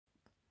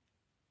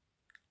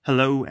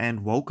Hello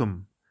and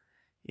welcome.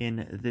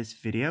 In this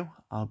video,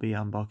 I'll be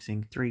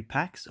unboxing 3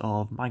 packs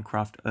of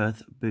Minecraft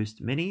Earth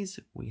Boost Minis.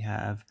 We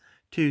have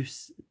 2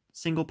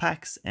 single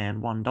packs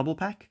and 1 double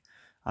pack.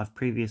 I've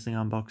previously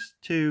unboxed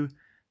 2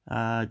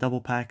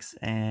 double packs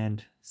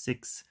and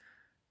 6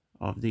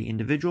 of the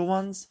individual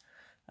ones.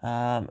 These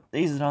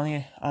are the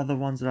only other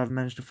ones that I've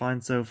managed to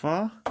find so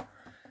far.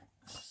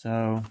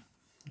 So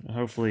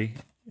hopefully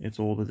it's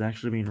all that's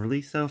actually been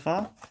released so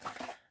far.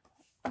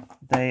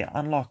 They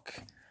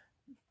unlock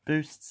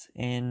boosts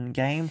in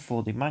game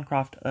for the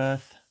Minecraft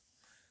Earth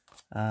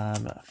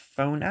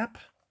phone app,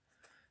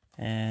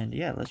 and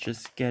yeah, let's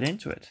just get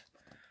into it.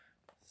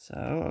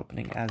 So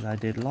opening as I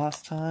did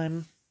last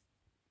time,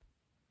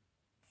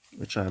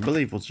 which I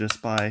believe was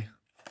just by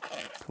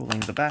pulling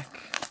the back.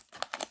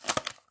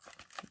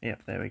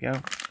 Yep, there we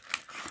go.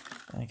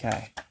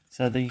 Okay,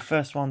 so the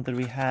first one that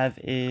we have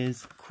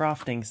is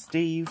Crafting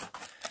Steve.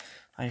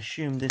 I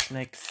assume this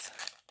makes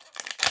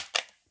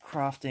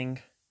crafting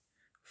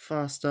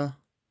faster.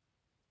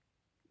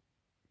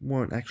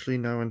 Won't actually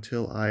know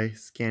until I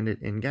scan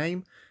it in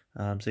game.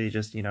 So you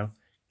just,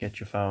 get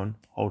your phone,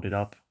 hold it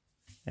up,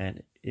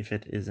 and if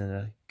it is in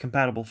a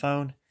compatible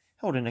phone,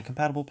 hold it in a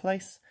compatible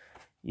place,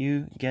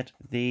 you get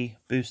the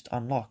boost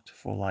unlocked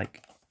for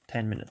like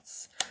 10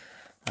 minutes.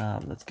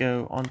 Let's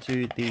go on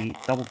to the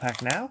double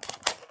pack now,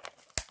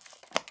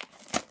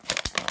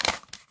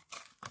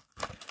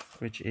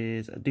 which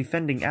is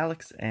Defending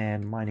Alex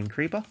and Mining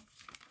Creeper.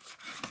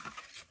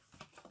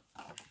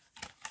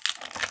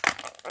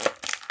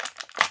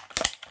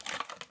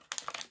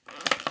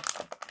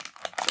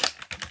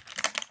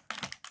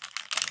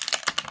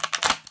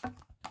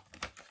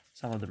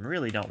 Some of them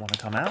really don't want to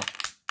come out.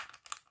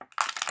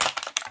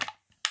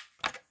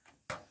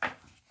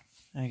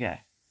 Okay,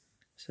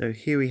 so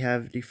here we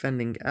have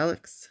Defending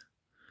Alex.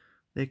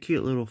 They're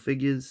cute little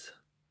figures,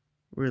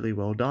 really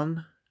well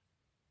done.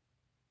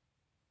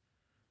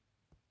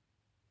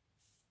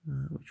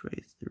 Which way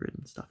is the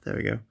written stuff? There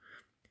we go.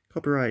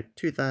 Copyright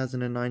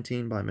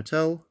 2019 by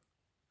Mattel.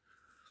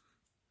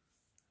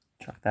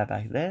 Chuck that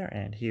back there,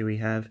 and here we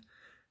have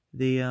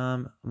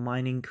the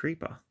Mining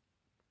Creeper.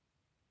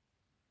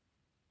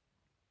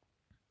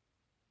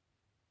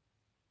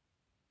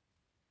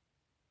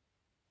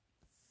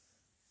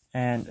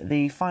 And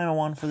the final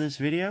one for this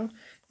video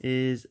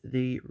is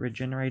the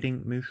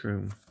Regenerating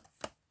Mooshroom.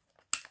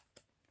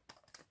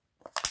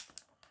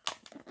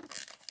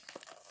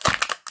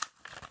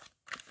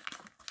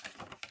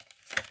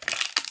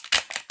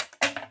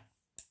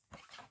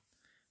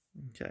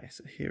 Okay,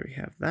 so here we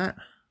have that.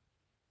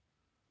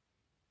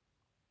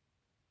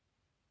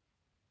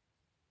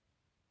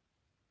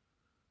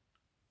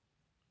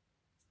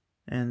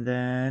 And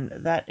then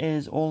that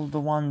is all of the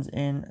ones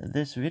in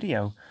this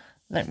video.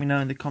 Let me know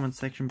in the comments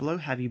section below,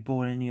 have you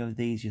bought any of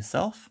these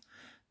yourself?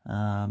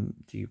 Do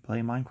you play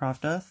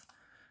Minecraft Earth?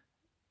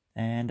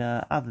 And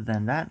other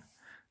than that,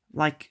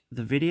 like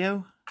the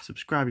video,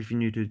 subscribe if you're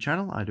new to the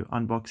channel. I do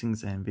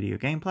unboxings and video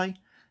gameplay.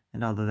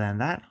 And other than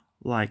that,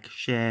 like,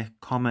 share,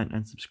 comment,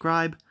 and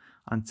subscribe.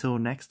 Until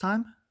next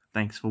time,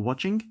 thanks for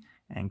watching,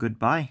 and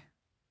goodbye.